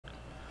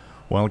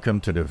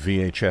Welcome to the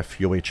VHF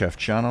UHF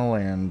channel,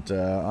 and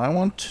I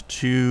want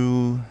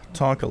to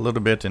talk a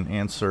little bit and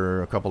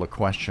answer a couple of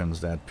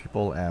questions that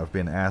people have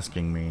been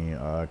asking me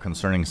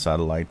concerning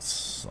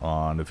satellites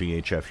on the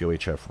VHF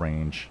UHF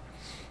range,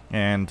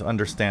 and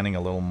understanding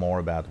a little more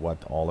about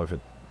what's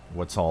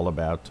all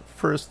about.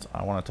 First,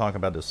 I want to talk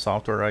about the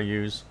software I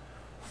use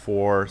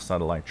for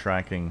satellite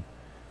tracking.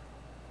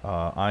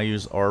 I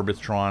use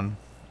Orbitron.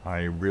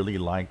 I really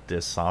like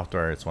this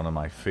software. It's one of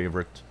my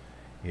favorite.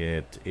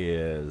 It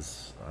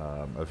is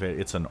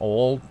it's an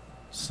old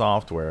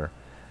software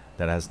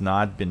that has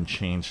not been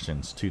changed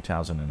since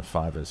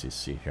 2005, as you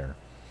see here.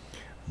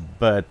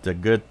 But the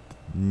good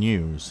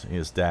news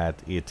is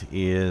that it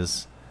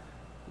is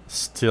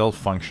still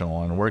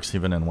functional and works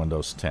even in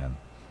Windows 10.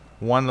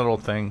 One little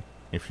thing,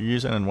 if you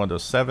use it in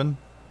Windows 7,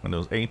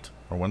 Windows 8,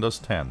 or Windows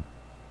 10,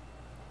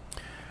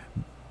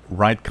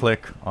 right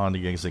click on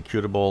the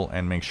executable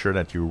and make sure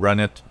that you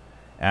run it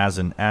as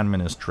an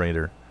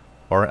administrator,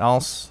 or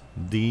else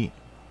the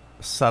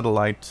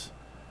satellite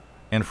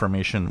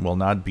information will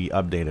not be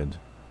updated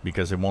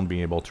because it won't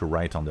be able to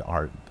write on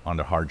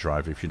the hard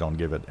drive if you don't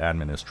give it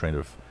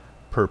administrative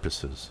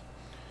purposes.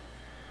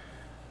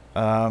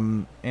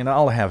 And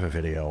I'll have a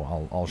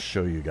video. I'll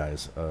show you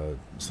guys.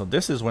 So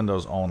this is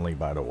Windows only,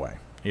 by the way.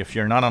 If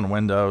you're not on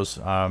Windows,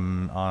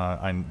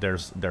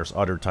 there's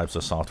other types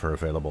of software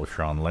available. If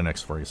you're on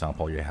Linux, for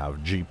example, you have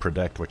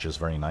gpredict, which is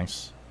very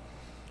nice.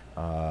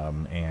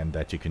 And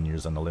that you can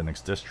use on the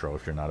Linux distro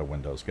if you're not a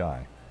Windows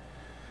guy.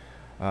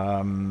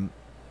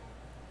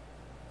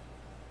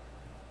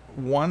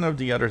 One of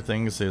the other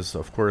things is,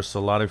 of course, a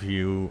lot of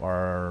you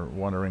are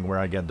wondering where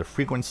I get the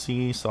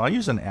frequency. So I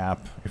use an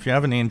app. If you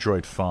have an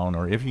Android phone,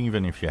 or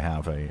even if you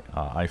have a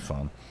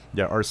iPhone,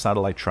 there are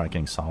satellite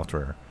tracking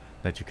software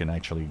that you can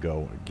actually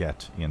go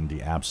get in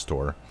the App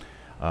Store.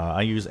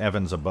 I use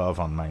Evans Above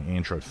on my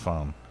Android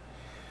phone.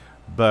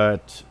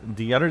 But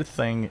the other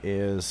thing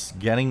is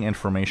getting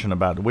information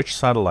about which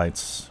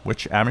satellites,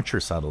 which amateur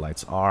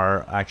satellites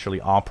are actually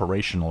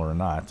operational or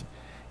not.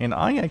 And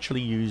I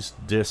actually use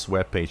this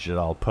webpage that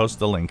I'll post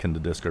the link in the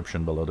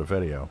description below the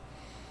video.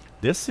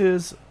 This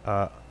is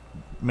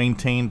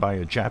maintained by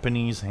a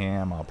Japanese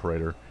ham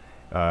operator,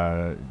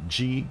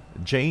 JE9PEL.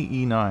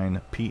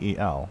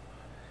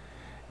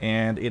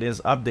 And it is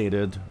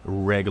updated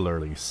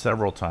regularly,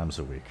 several times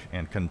a week,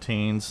 and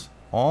contains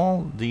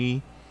all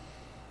the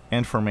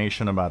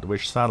information about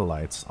which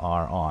satellites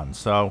are on.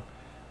 So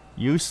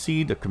you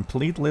see the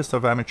complete list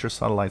of amateur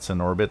satellites in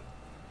orbit,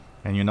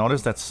 and you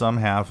notice that some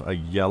have a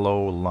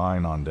yellow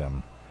line on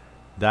them.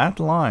 That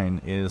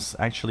line is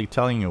actually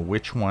telling you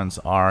which ones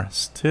are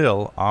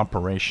still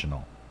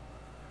operational.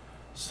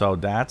 So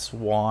that's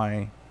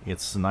why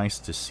it's nice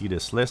to see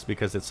this list,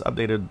 because it's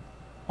updated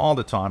all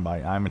the time by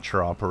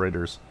amateur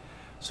operators.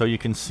 So you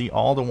can see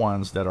all the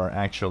ones that are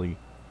actually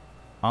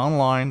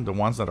online, the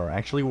ones that are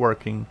actually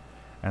working,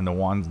 and the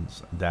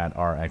ones that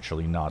are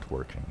actually not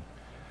working.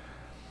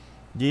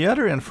 The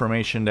other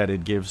information that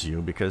it gives you,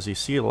 because you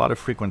see a lot of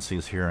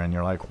frequencies here and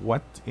you're like,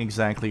 what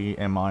exactly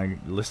am I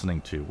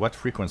listening to? What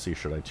frequency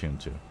should I tune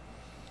to?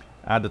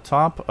 At the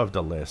top of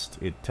the list,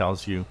 it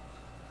tells you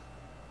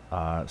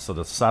so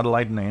the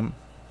satellite name,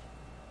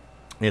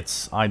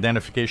 its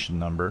identification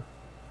number,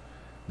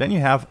 then you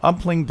have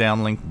uplink,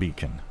 downlink,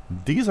 beacon.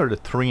 These are the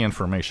three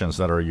informations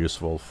that are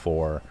useful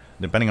for,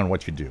 depending on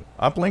what you do.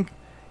 Uplink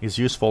is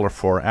useful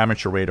for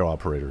amateur radio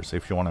operators.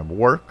 If you want to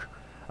work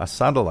a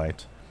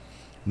satellite,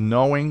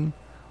 knowing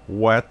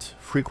what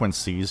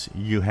frequencies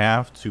you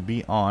have to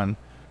be on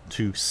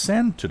to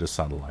send to the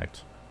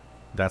satellite,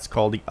 that's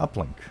called the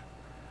uplink.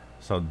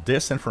 So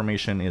this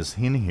information is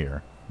in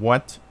here,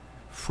 what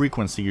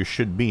frequency you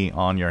should be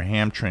on your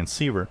ham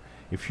transceiver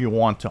if you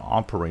want to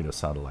operate a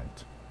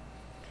satellite.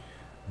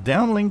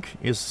 Downlink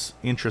is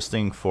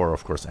interesting for,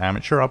 of course,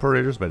 amateur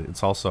operators, but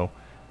it's also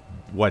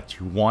what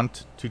you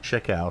want to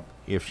check out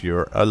if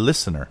you're a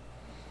listener.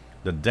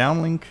 The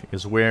downlink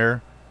is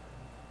where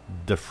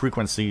the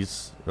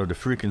frequencies, or the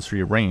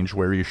frequency range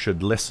where you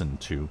should listen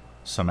to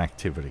some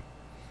activity.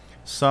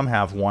 Some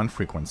have one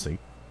frequency,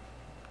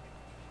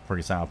 for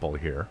example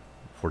here,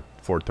 for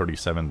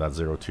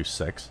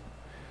 437.026.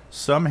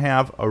 Some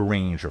have a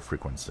range of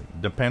frequency.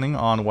 Depending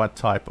on what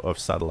type of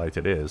satellite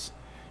it is,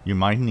 you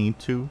might need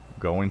to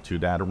go into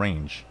that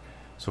range.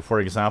 So for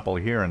example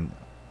here in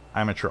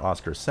Amateur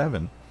Oscar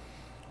 7,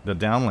 the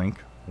downlink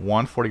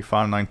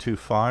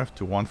 145.925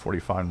 to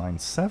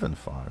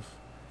 145.975,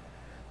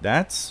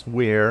 that's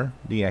where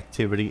the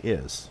activity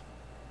is.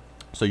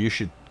 So you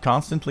should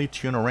constantly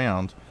tune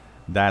around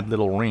that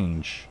little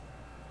range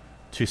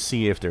to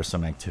see if there's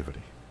some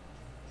activity.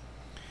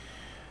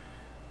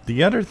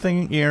 The other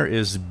thing here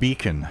is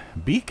beacon.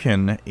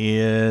 Beacon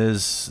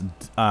is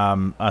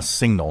a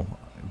signal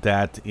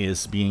that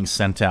is being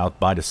sent out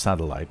by the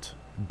satellite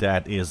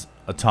that is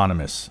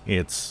autonomous.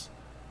 It's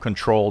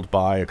controlled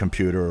by a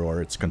computer,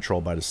 or it's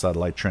controlled by the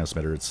satellite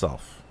transmitter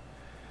itself.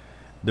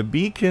 The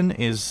beacon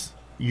is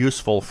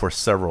useful for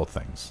several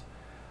things.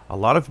 A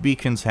lot of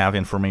beacons have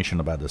information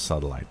about the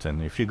satellite,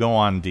 and if you go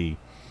on the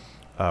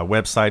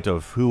website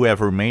of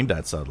whoever made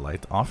that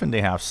satellite. Often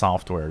they have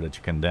software that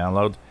you can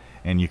download,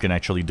 and you can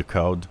actually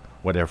decode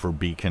whatever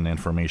beacon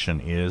information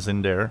is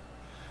in there.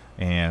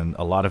 And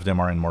a lot of them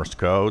are in Morse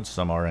code,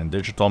 some are in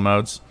digital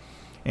modes,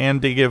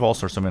 and they give all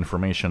sorts of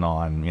information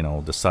on, you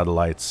know, the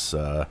satellite's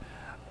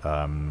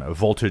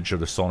voltage of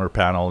the solar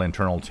panel,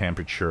 internal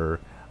temperature,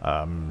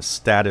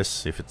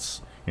 status, if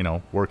it's, you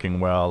know, working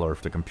well, or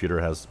if the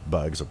computer has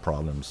bugs or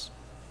problems.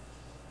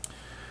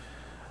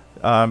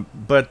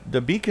 But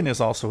the beacon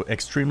is also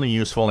extremely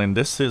useful, and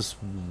this is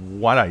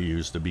what I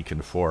use the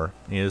beacon for,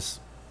 is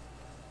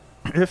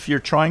if you're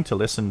trying to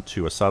listen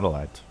to a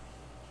satellite,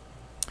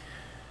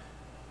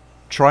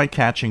 try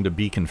catching the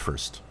beacon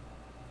first.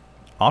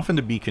 Often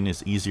the beacon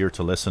is easier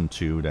to listen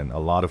to than a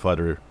lot of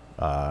other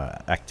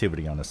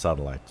activity on a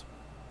satellite.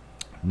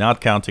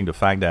 Not counting the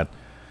fact that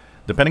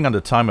depending on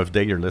the time of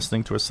day you're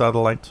listening to a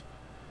satellite,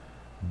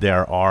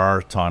 there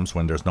are times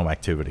when there's no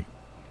activity.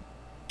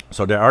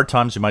 So there are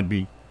times you might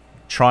be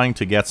trying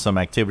to get some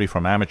activity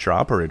from amateur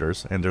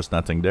operators and there's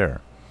nothing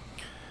there.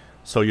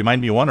 So you might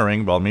be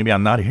wondering, well, maybe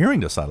I'm not hearing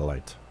the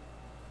satellite.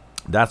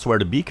 That's where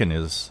the beacon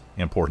is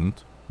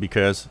important,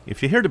 because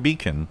if you hear the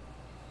beacon,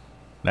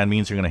 that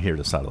means you're going to hear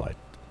the satellite.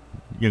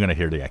 You're going to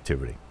hear the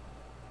activity.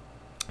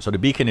 So the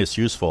beacon is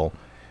useful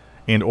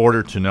in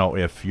order to know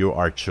if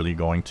you're actually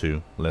going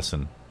to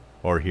listen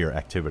or hear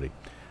activity.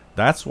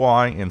 That's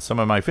why in some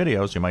of my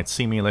videos you might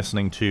see me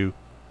listening to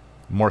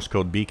Morse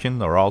code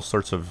beacon or all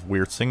sorts of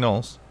weird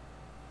signals,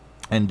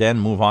 and then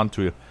move on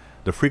to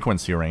the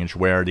frequency range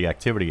where the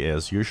activity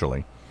is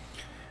usually.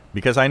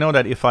 Because I know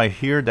that if I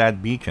hear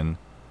that beacon,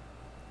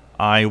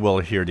 I will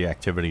hear the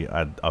activity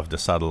of the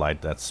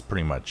satellite. That's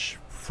pretty much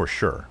for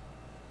sure.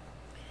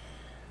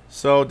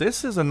 So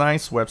this is a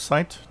nice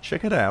website.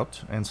 Check it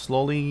out and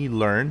slowly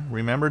learn.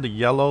 Remember, the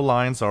yellow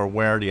lines are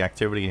where the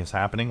activity is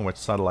happening, which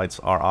satellites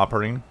are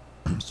operating,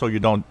 so you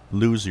don't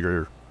lose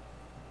your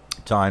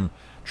time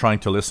trying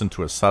to listen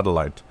to a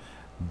satellite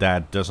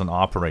that doesn't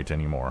operate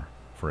anymore,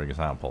 for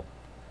example.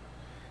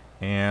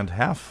 And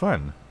have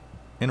fun.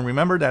 And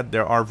remember that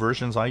there are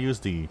versions. I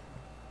use the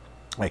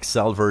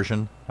Excel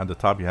version. At the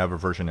top you have a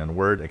version in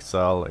Word,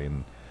 Excel,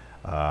 in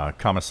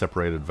comma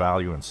separated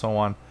value, and so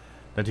on,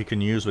 that you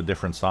can use with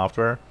different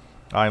software.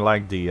 I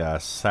like the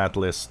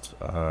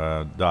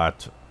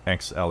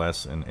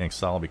satellites.xls in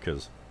Excel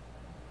because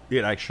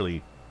it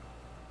actually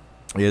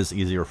is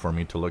easier for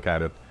me to look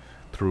at it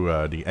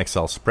through the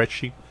Excel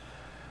spreadsheet.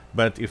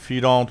 But if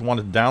you don't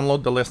want to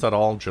download the list at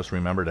all, just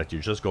remember that you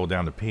just go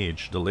down the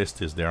page. The list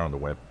is there on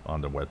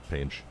the web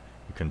page.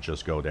 You can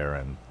just go there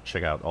and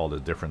check out all the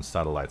different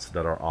satellites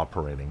that are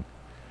operating.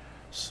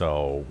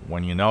 So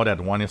when you know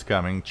that one is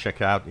coming,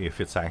 check out if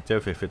it's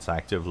active. If it's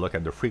active, look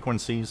at the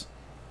frequencies,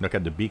 look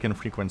at the beacon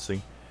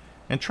frequency,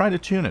 and try to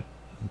tune it,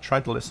 and try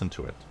to listen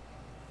to it.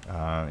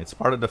 It's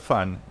part of the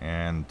fun,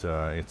 and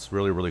it's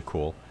really, really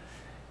cool.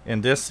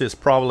 And this is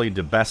probably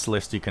the best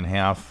list you can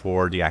have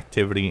for the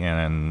activity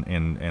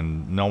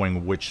and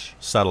knowing which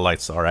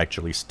satellites are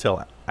actually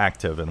still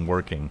active and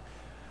working,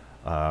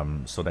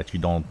 so that you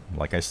don't,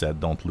 like I said,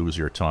 don't lose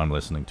your time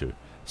listening to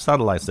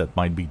satellites that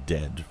might be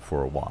dead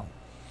for a while.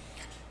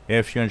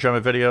 If you enjoy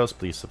my videos,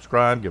 please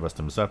subscribe, give us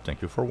thumbs up.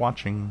 Thank you for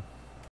watching.